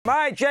All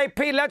right,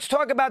 JP, let's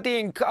talk about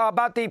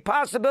the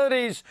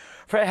possibilities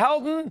for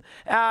Helton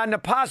and the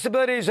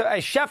possibilities.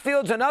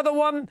 Sheffield's another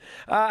one,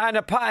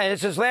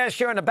 this is last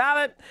year on the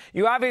ballot.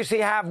 You obviously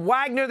have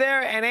Wagner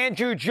there and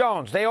Andrew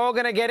Jones. They all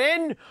going to get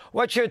in?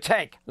 What's your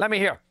take? Let me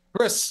hear.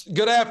 Chris,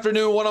 good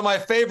afternoon. One of my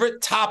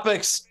favorite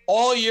topics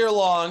all year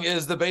long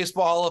is the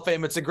Baseball Hall of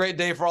Fame. It's a great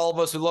day for all of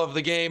us who love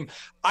the game.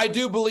 I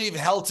do believe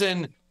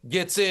Helton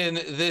gets in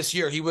this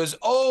year. He was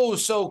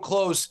so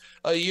close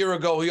a year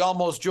ago. He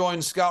almost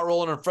joined Scott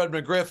Rowland and Fred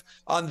McGriff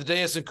on the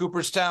dais in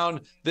Cooperstown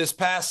this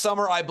past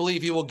summer. I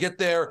believe he will get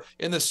there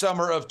in the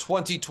summer of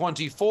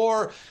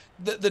 2024.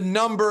 The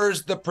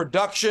numbers, the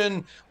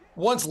production.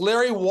 Once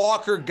Larry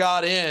Walker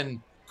got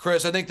in,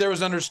 Chris, I think there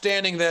was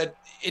understanding that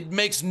it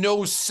makes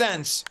no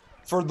sense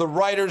for the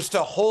writers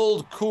to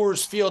hold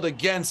Coors Field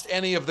against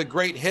any of the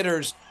great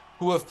hitters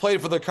who have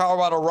played for the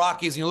Colorado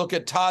Rockies. And you look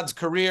at Todd's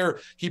career,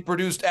 he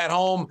produced at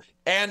home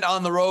and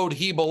on the road,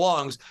 he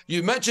belongs.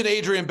 You mentioned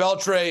Adrian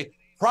Beltre,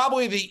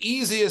 probably the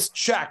easiest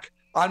check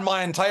on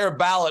my entire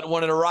ballot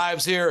when it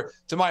arrives here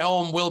to my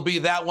home will be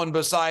that one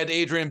beside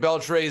Adrian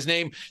Beltre's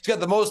name. He's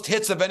got the most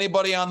hits of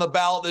anybody on the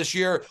ballot this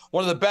year,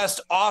 one of the best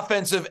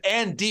offensive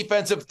and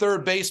defensive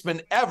third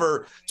basemen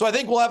ever. So I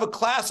think we'll have a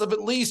class of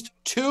at least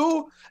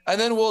two, and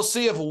then we'll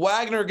see if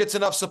Wagner gets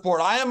enough support.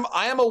 I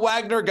am a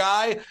Wagner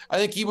guy. I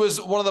think he was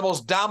one of the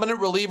most dominant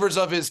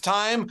relievers of his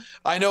time.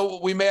 I know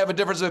we may have a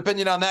difference of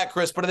opinion on that,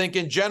 Chris, but I think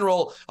in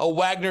general,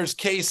 Wagner's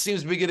case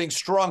seems to be getting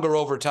stronger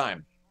over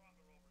time.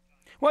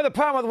 Well, the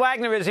problem with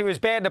Wagner is he was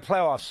bad in the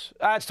playoffs.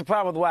 That's the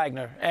problem with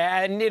Wagner.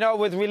 And,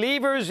 with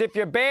relievers, if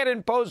you're bad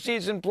in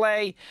postseason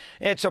play,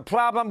 it's a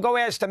problem. Go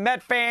ask the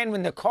Met fan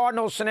in the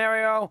Cardinals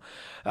scenario.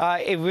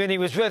 When he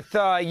was with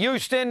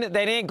Houston,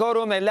 they didn't go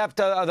to him. They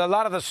left a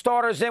lot of the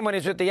starters in when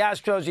he's with the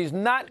Astros. He's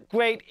not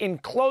great in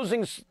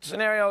closing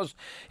scenarios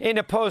in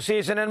the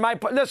postseason.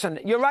 And listen,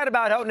 you're right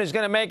about Helton is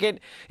going to make it.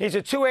 He's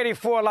a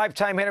 .284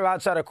 lifetime hitter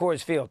outside of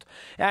Coors Field.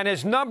 And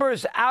his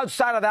numbers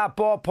outside of that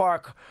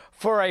ballpark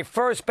for a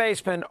first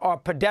baseman are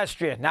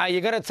pedestrian. Now, you're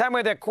going to tell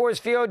me that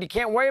Coors Field, you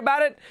can't worry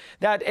about it,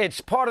 that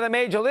it's part of the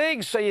major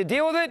leagues, so you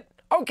deal with it?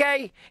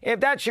 Okay, if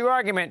that's your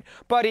argument.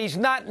 But he's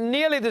not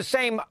nearly the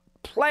same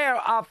player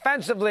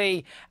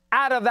offensively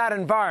out of that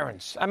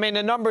environment. I mean,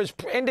 the numbers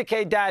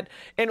indicate that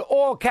in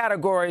all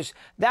categories.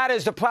 That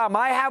is the problem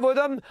I have with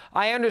him.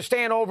 I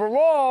understand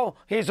overall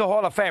he's a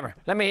Hall of Famer.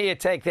 Let me hear your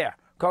take there.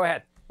 Go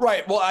ahead.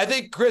 Right. Well, I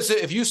think, Chris,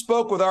 if you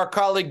spoke with our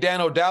colleague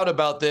Dan O'Dowd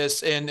about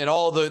this and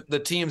all the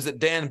teams that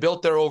Dan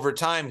built there over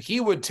time,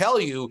 he would tell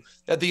you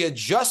that the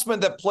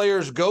adjustment that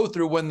players go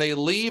through when they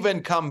leave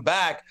and come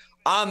back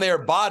on their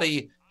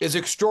body is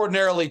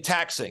extraordinarily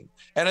taxing.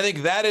 And I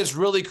think that is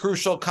really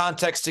crucial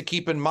context to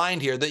keep in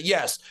mind here, that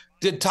yes,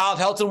 did Todd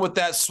Helton with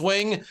that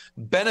swing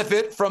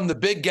benefit from the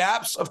big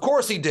gaps? Of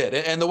course he did.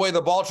 And the way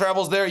the ball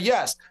travels there,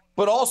 yes.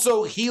 But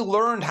also he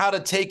learned how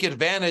to take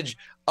advantage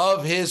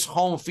of his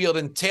home field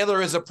and tailor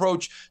his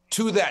approach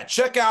to that.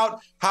 Check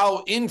out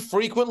how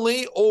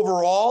infrequently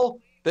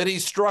overall that he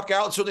struck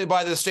out, certainly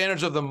by the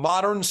standards of the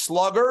modern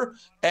slugger.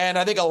 And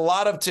I think a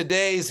lot of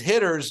today's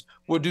hitters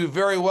would do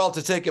very well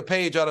to take a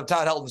page out of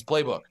Todd Helton's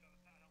playbook.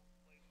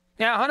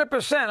 Yeah,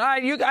 100%.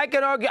 I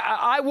could argue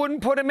I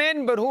wouldn't put him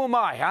in, but who am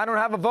I? I don't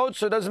have a vote,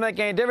 so it doesn't make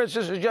any difference.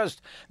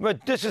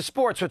 This is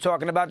sports we're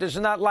talking about. This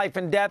is not life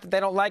and death. If they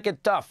don't like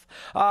it, tough.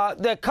 There are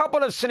a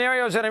couple of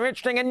scenarios that are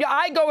interesting, and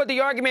I go with the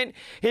argument,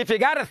 if you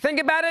got to think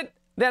about it,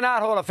 they're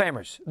not Hall of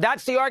Famers.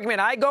 That's the argument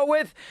I go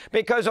with,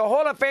 because a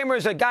Hall of Famer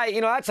is a guy,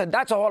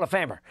 that's a Hall of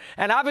Famer.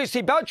 And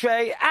obviously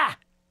Beltre,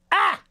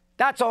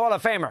 that's a Hall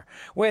of Famer.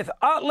 With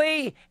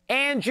Utley,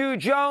 Andrew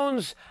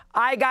Jones,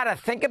 I got to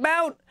think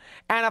about.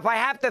 And if I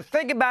have to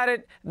think about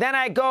it, then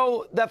I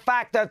go the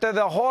fact that they're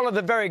the Hall of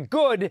the very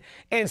good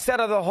instead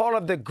of the Hall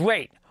of the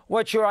great.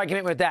 What's your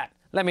argument with that?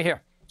 Let me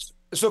hear.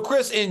 So,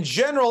 Chris, in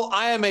general,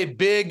 I am a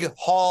big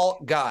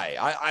Hall guy.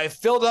 I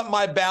filled up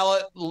my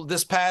ballot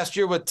this past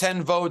year with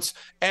 10 votes.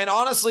 And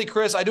honestly,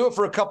 Chris, I do it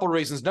for a couple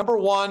reasons. Number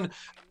one,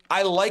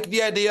 I like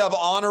the idea of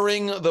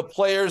honoring the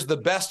players, the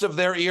best of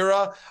their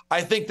era.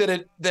 I think that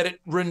it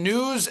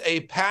renews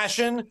a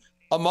passion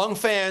among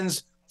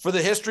fans for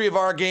the history of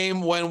our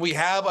game when we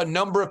have a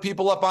number of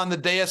people up on the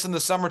dais in the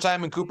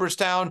summertime in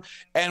Cooperstown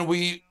and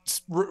we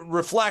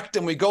reflect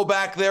and we go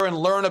back there and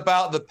learn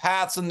about the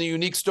paths and the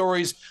unique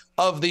stories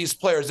of these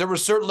players. There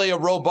was certainly a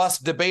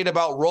robust debate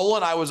about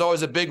Rowland. I was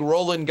always a big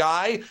Rowland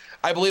guy.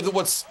 I believe that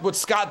what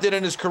Scott did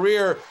in his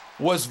career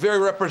was very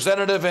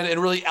representative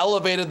and really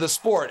elevated the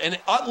sport. And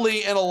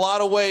Utley, in a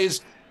lot of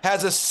ways,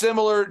 has a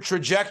similar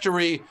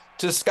trajectory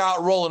to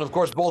Scott Rowland. Of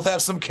course, both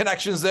have some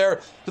connections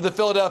there to the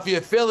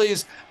Philadelphia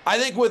Phillies. I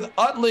think with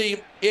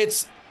Utley,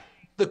 it's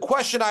the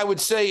question I would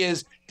say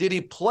is, did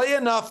he play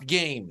enough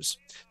games?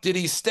 Did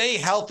he stay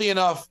healthy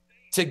enough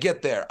to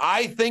get there?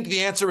 I think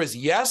the answer is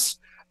yes.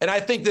 And I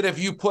think that if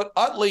you put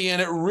Utley in,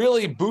 it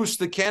really boosts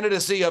the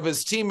candidacy of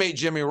his teammate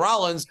Jimmy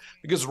Rollins,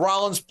 because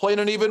Rollins played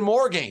in even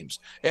more games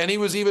and he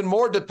was even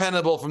more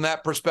dependable from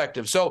that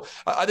perspective. So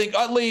I think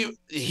Utley,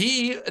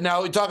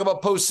 now we talk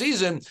about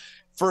postseason,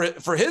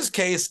 for his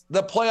case,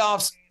 the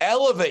playoffs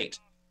elevate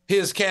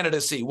his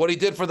candidacy. What he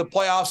did for the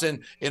playoffs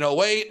in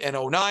 08 and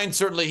 09,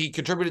 certainly he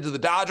contributed to the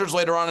Dodgers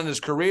later on in his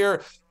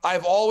career.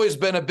 I've always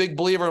been a big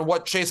believer in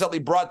what Chase Utley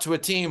brought to a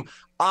team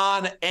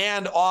on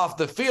and off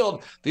the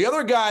field. The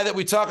other guy that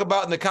we talk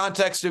about in the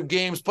context of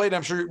games played,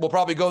 I'm sure we'll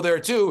probably go there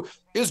too,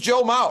 is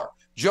Joe Mauer.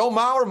 Joe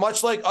Mauer,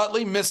 much like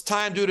Utley, missed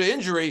time due to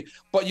injury,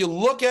 but you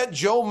look at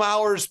Joe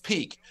Mauer's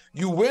peak.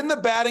 You win the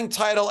batting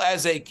title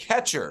as a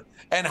catcher,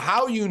 and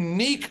how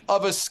unique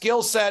of a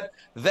skill set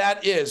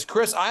that is.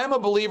 Chris, I am a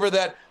believer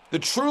that the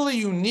truly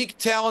unique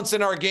talents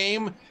in our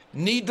game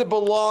need to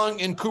belong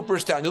in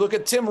Cooperstown. You look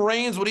at Tim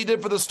Raines, what he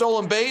did for the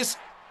stolen base.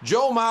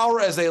 Joe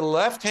Mauer, as a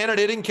left-handed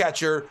hitting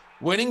catcher,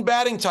 winning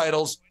batting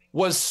titles,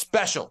 was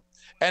special.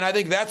 And I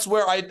think that's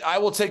where I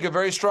will take a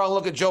very strong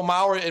look at Joe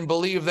Mauer and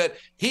believe that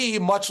he,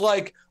 much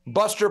like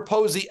Buster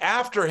Posey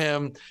after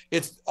him,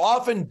 it's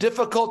often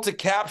difficult to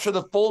capture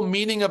the full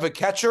meaning of a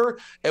catcher.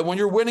 And when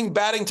you're winning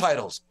batting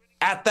titles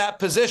at that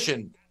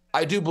position,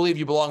 I do believe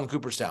you belong in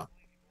Cooperstown.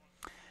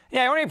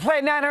 Yeah, he only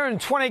played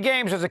 920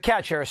 games as a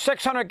catcher,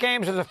 600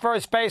 games as a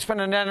first baseman,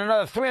 and then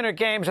another 300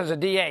 games as a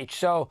DH.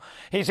 So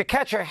he's a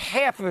catcher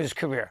half of his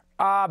career.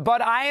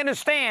 But I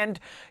understand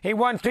he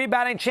won 3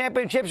 batting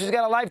championships. He's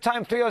got a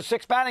lifetime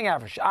 306 batting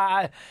average.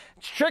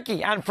 It's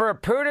tricky. And for a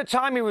period of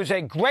time, he was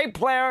a great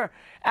player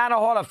and a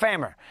Hall of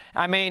Famer.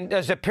 I mean,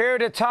 there's a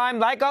period of time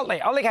like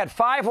Utley. Utley had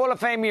 5 Hall of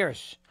Fame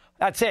years.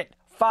 That's it,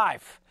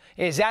 5.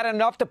 Is that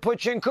enough to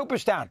put you in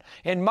Cooperstown?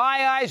 In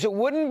my eyes, it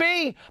wouldn't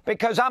be,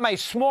 because I'm a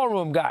small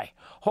room guy.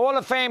 Hall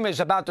of Fame is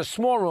about the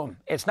small room.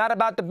 It's not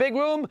about the big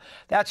room.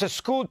 That's a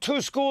school,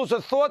 2 schools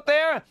of thought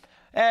there.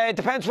 It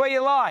depends where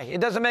you lie.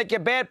 It doesn't make you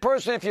a bad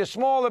person if you're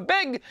small or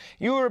big.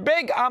 You were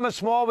big, I'm a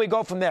small. We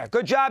go from there.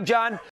 Good job, John.